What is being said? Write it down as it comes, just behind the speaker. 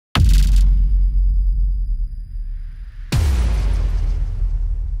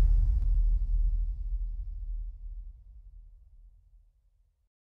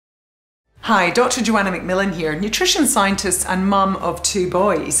Hi, Dr. Joanna McMillan here, nutrition scientist and mum of 2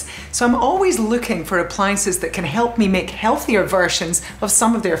 boys. So I'm always looking for appliances that can help me make healthier versions of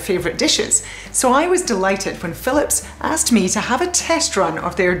some of their favourite dishes. So I was delighted when Philips asked me to have a test run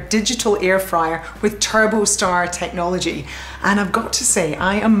of their digital air fryer with TurboStar technology. And I've got to say,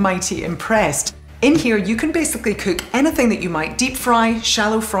 I am mighty impressed. In here, you can basically cook anything that you might deep fry,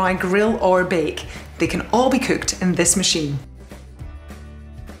 shallow fry, grill or bake. They can all be cooked in this machine.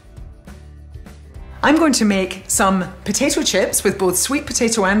 I'm going to make some potato chips with both sweet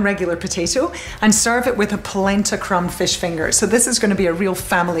potato and regular potato and serve it with a polenta crumb fish finger. So this is going to be a real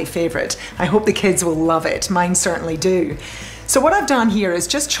family favourite. I hope the kids will love it. Mine certainly do. So what I've done here is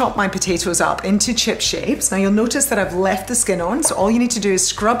just chop my potatoes up into chip shapes. Now you'll notice that I've left the skin on, so all you need to do is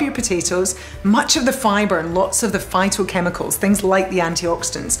scrub your potatoes. Much of the fibre and lots of the phytochemicals, things like the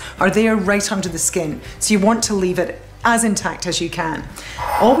antioxidants, are there right under the skin. So you want to leave it as intact as you can.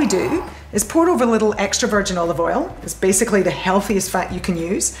 All we do is pour over a little extra virgin olive oil. It's basically the healthiest fat you can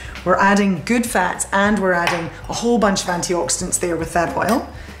use. We're adding good fats and we're adding a whole bunch of antioxidants there with that oil.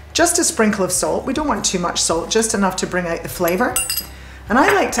 Just a sprinkle of salt. We don't want too much salt, just enough to bring out the flavour. And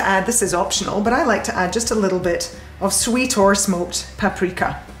I like to add, this is optional, but I like to add just a little bit of sweet or smoked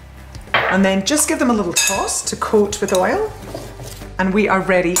paprika. And then just give them a little toss to coat with oil. And we are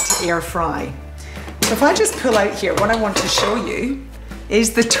ready to air fry. So if I just pull out here, what I want to show you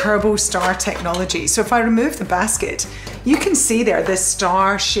is the TurboStar technology. So if I remove the basket, you can see there this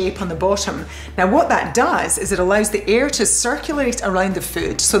star shape on the bottom. Now what that does is it allows the air to circulate around the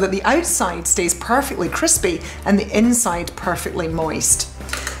food so that the outside stays perfectly crispy and the inside perfectly moist.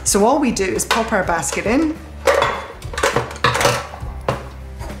 So all we do is pop our basket in.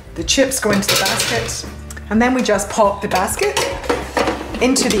 The chips go into the basket and then we just pop the basket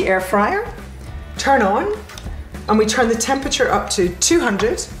into the air fryer, turn on, and we turn the temperature up to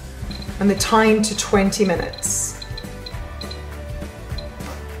 200 and the time to 20 minutes.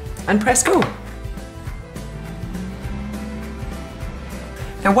 And press go.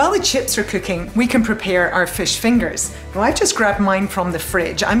 Now while the chips are cooking, we can prepare our fish fingers. Now I've just grabbed mine from the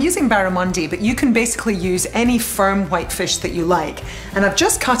fridge. I'm using barramundi, but you can basically use any firm white fish that you like. And I've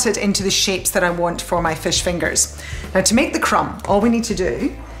just cut it into the shapes that I want for my fish fingers. Now to make the crumb, all we need to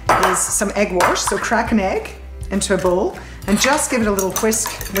do is some egg wash, so crack an egg into a bowl and just give it a little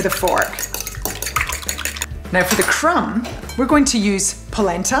whisk with a fork. Now for the crumb, we're going to use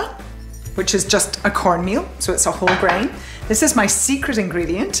polenta, which is just a cornmeal, so it's a whole grain. This is my secret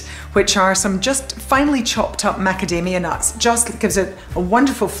ingredient, which are some just finely chopped up macadamia nuts. Just gives it a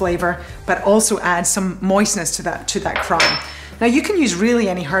wonderful flavour, but also adds some moistness to that crumb. Now you can use really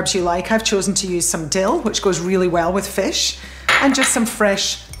any herbs you like. I've chosen to use some dill, which goes really well with fish, and just some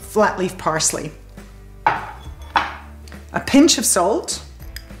fresh flat leaf parsley. A pinch of salt.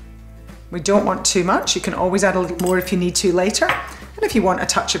 We don't want too much. You can always add a little more if you need to later. And if you want, a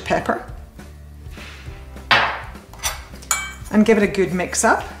touch of pepper. And give it a good mix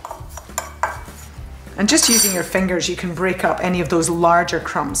up. And just using your fingers, you can break up any of those larger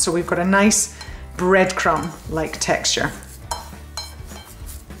crumbs. So we've got a nice breadcrumb-like texture.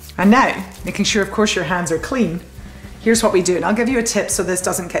 And now, making sure, of course, your hands are clean, here's what we do. And I'll give you a tip so this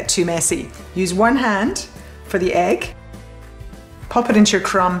doesn't get too messy. Use one hand for the egg. Pop it into your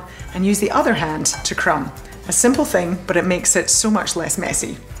crumb and use the other hand to crumb. A simple thing, but it makes it so much less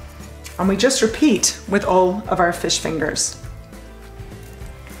messy. And we just repeat with all of our fish fingers.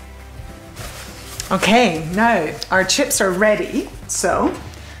 Okay, now our chips are ready. So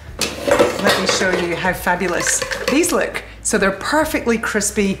let me show you how fabulous these look. So they're perfectly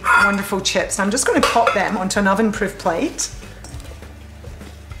crispy, wonderful chips. I'm just going to pop them onto an oven-proof plate.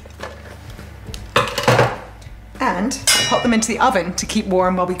 And pop them into the oven to keep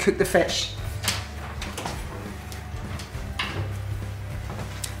warm while we cook the fish.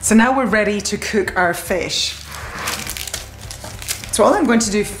 So now we're ready to cook our fish. So all I'm going to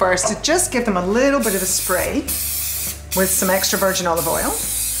do first is just give them a little bit of a spray with some extra virgin olive oil.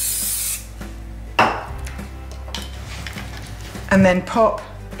 And then pop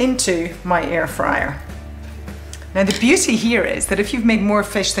into my air fryer. Now the beauty here is that if you've made more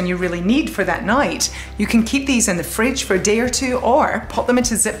fish than you really need for that night, you can keep these in the fridge for a day or two or pop them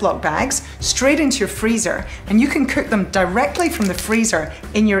into Ziploc bags straight into your freezer and you can cook them directly from the freezer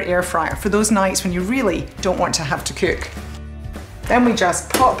in your air fryer for those nights when you really don't want to have to cook. Then we just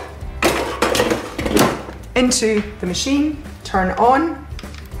pop into the machine, turn on.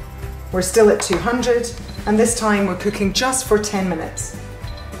 We're still at 200 and this time we're cooking just for 10 minutes.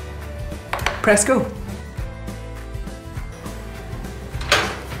 Press go.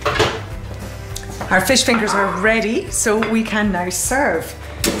 Our fish fingers are ready, so we can now serve.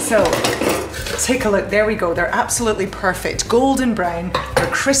 So Take a look, there we go. They're absolutely perfect. Golden brown,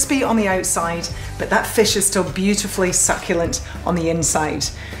 they're crispy on the outside, but that fish is still beautifully succulent on the inside.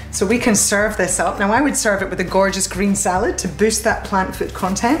 So we can serve this up. Now I would serve it with a gorgeous green salad to boost that plant food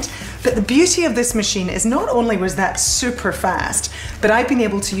content. But the beauty of this machine is not only was that super fast, but I've been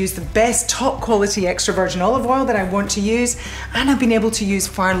able to use the best top quality extra virgin olive oil that I want to use, and I've been able to use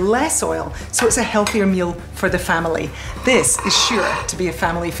far less oil, so it's a healthier meal for the family. This is sure to be a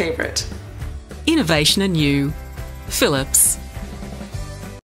family favorite. Innovation anew. Philips.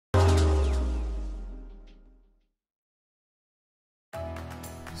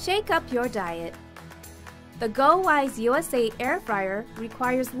 Shake up your diet. The GoWise USA air fryer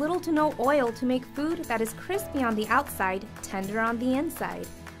requires little to no oil to make food that is crispy on the outside, tender on the inside.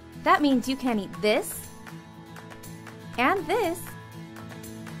 That means you can eat this, and this,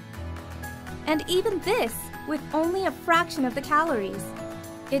 and even this with only a fraction of the calories.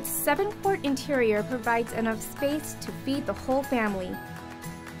 Its 7-quart interior provides enough space to feed the whole family.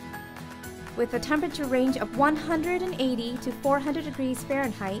 With a temperature range of 180 to 400 degrees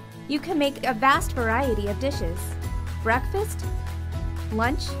Fahrenheit, you can make a vast variety of dishes. Breakfast,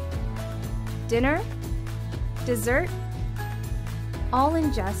 lunch, dinner, dessert, all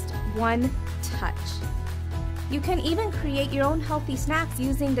in just one touch. You can even create your own healthy snacks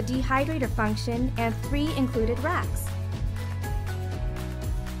using the dehydrator function and 3 included racks.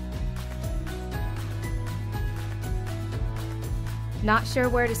 Not sure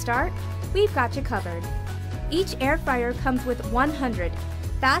where to start? We've got you covered. Each air fryer comes with 100,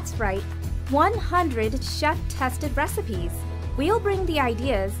 that's right, 100 chef-tested recipes. We'll bring the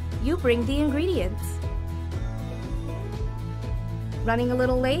ideas, you bring the ingredients. Running a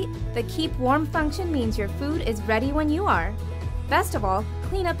little late? The keep warm function means your food is ready when you are. Best of all,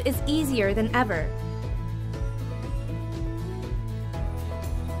 cleanup is easier than ever.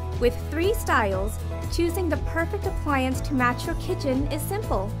 With 3 styles, choosing the perfect appliance to match your kitchen is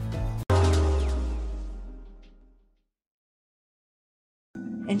simple.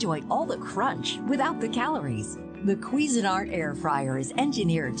 Enjoy all the crunch without the calories. The Cuisinart air fryer is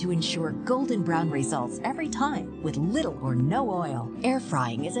engineered to ensure golden brown results every time with little or no oil. Air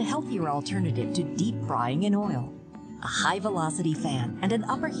frying is a healthier alternative to deep frying in oil. A high-velocity fan and an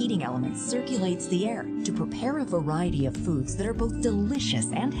upper heating element circulates the air to prepare a variety of foods that are both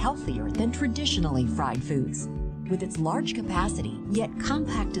delicious and healthier than traditionally fried foods. With its large capacity, yet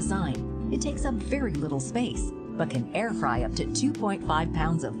compact design, it takes up very little space, but can air fry up to 2.5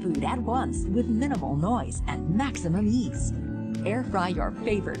 pounds of food at once with minimal noise and maximum ease. Air fry your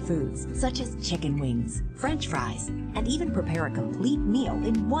favorite foods, such as chicken wings, French fries, and even prepare a complete meal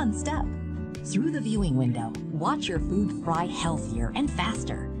in one step. Through the viewing window, watch your food fry healthier and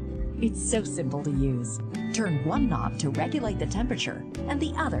faster. It's so simple to use. Turn one knob to regulate the temperature and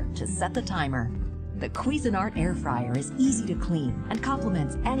the other to set the timer. The Cuisinart air fryer is easy to clean and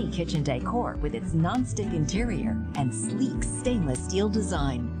complements any kitchen decor with its non-stick interior and sleek stainless steel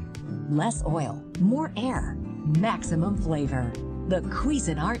design. Less oil, more air, maximum flavor. The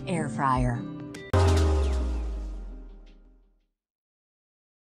Cuisinart air fryer.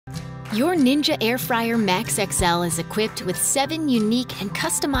 Your Ninja Air Fryer Max XL is equipped with 7 unique and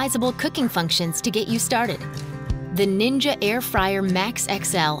customizable cooking functions to get you started. The Ninja Air Fryer Max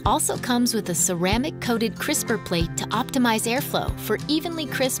XL also comes with a ceramic-coated crisper plate to optimize airflow for evenly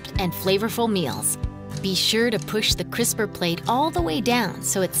crisped and flavorful meals. Be sure to push the crisper plate all the way down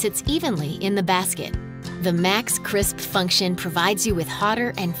so it sits evenly in the basket. The Max Crisp function provides you with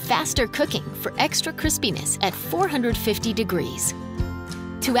hotter and faster cooking for extra crispiness at 450 degrees.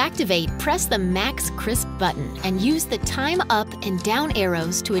 To activate, press the Max Crisp button and use the time up and down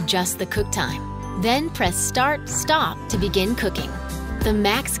arrows to adjust the cook time. Then press Start, Stop to begin cooking. The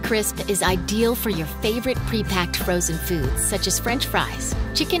Max Crisp is ideal for your favorite pre-packed frozen foods such as French fries,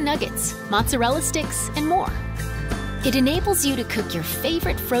 chicken nuggets, mozzarella sticks, and more. It enables you to cook your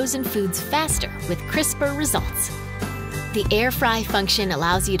favorite frozen foods faster with crisper results. The air fry function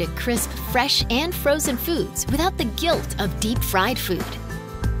allows you to crisp fresh and frozen foods without the guilt of deep-fried food.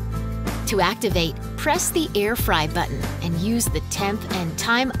 To activate, press the air fry button and use the temp and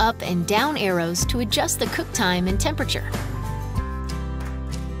time up and down arrows to adjust the cook time and temperature.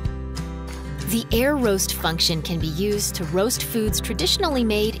 The air roast function can be used to roast foods traditionally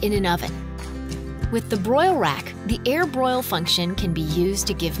made in an oven. With the broil rack, the air broil function can be used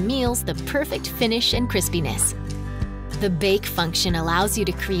to give meals the perfect finish and crispiness. The bake function allows you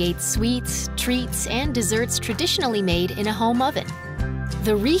to create sweets, treats, and desserts traditionally made in a home oven.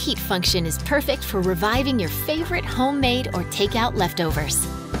 The reheat function is perfect for reviving your favorite homemade or takeout leftovers.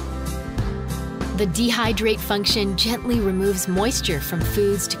 The dehydrate function gently removes moisture from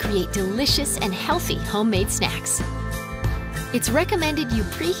foods to create delicious and healthy homemade snacks. It's recommended you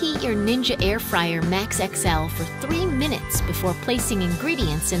preheat your Ninja Air Fryer Max XL for 3 minutes before placing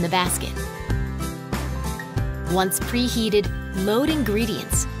ingredients in the basket. Once preheated, load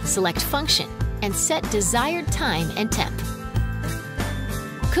ingredients, select function, and set desired time and temp.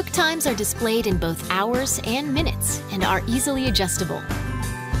 Cook times are displayed in both hours and minutes and are easily adjustable.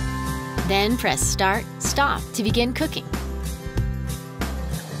 Then press Start, Stop to begin cooking.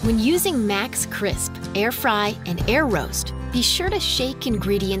 When using Max Crisp, Air Fry, and Air Roast, be sure to shake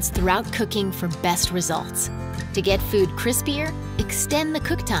ingredients throughout cooking for best results. To get food crispier, extend the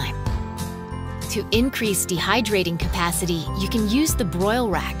cook time. To increase dehydrating capacity, you can use the broil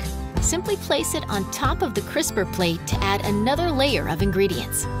rack. Simply place it on top of the crisper plate to add another layer of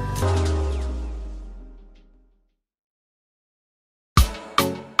ingredients.